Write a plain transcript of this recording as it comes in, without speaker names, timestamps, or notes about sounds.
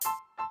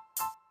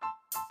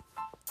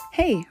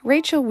Hey,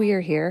 Rachel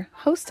Weir here,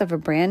 host of a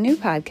brand new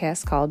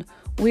podcast called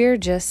We're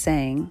Just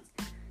Saying.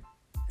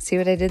 See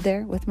what I did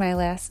there with my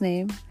last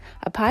name?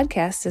 A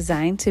podcast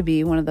designed to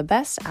be one of the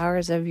best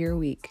hours of your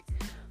week,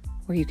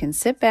 where you can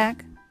sit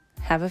back,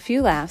 have a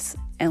few laughs,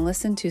 and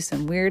listen to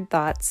some weird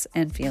thoughts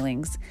and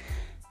feelings,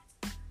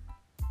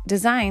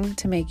 designed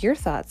to make your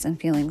thoughts and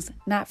feelings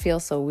not feel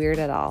so weird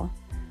at all.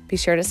 Be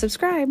sure to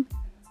subscribe.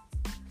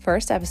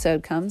 First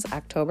episode comes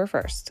October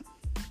 1st.